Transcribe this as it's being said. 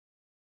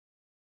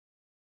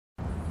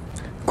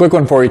Quick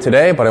one for you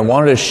today, but I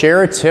wanted to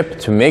share a tip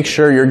to make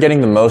sure you're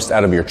getting the most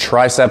out of your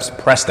triceps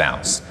press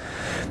downs.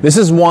 This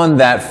is one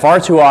that far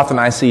too often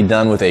I see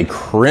done with a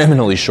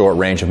criminally short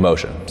range of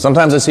motion.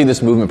 Sometimes I see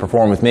this movement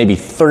performed with maybe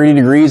 30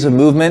 degrees of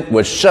movement,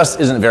 which just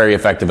isn't very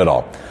effective at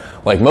all.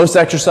 Like most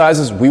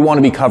exercises, we want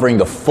to be covering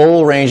the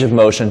full range of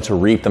motion to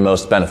reap the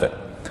most benefit.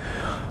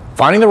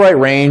 Finding the right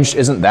range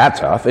isn't that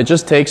tough. It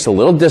just takes a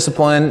little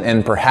discipline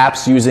and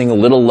perhaps using a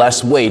little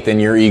less weight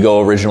than your ego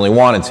originally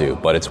wanted to,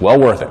 but it's well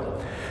worth it.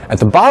 At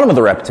the bottom of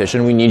the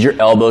repetition, we need your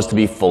elbows to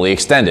be fully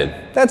extended.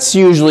 That's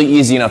usually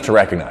easy enough to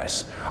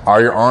recognize.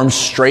 Are your arms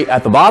straight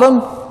at the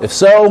bottom? If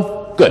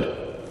so, good.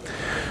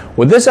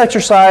 With this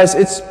exercise,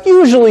 it's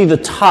usually the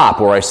top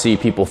where I see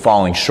people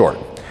falling short.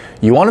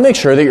 You want to make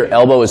sure that your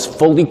elbow is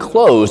fully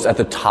closed at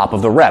the top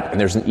of the rep,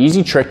 and there's an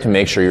easy trick to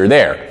make sure you're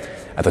there.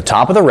 At the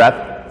top of the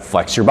rep,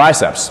 flex your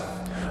biceps.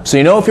 So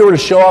you know if you were to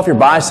show off your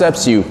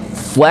biceps, you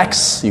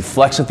flex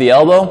at the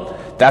elbow.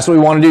 That's what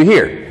we want to do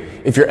here.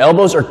 If your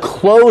elbows are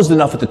closed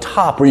enough at the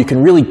top where you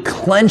can really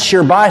clench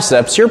your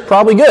biceps, you're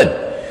probably good.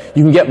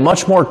 You can get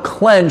much more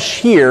clench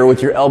here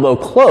with your elbow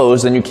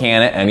closed than you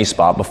can at any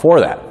spot before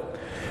that.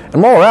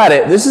 And while we're at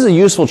it, this is a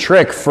useful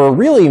trick for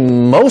really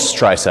most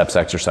triceps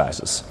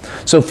exercises.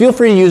 So feel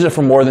free to use it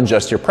for more than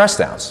just your press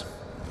downs.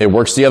 It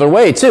works the other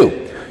way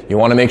too. You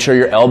want to make sure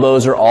your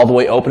elbows are all the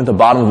way open at the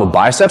bottom of a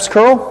biceps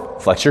curl,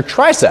 flex your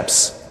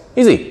triceps.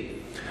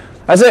 Easy.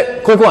 That's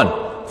it, quick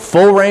one.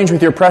 Full range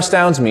with your press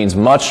downs means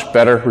much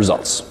better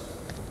results.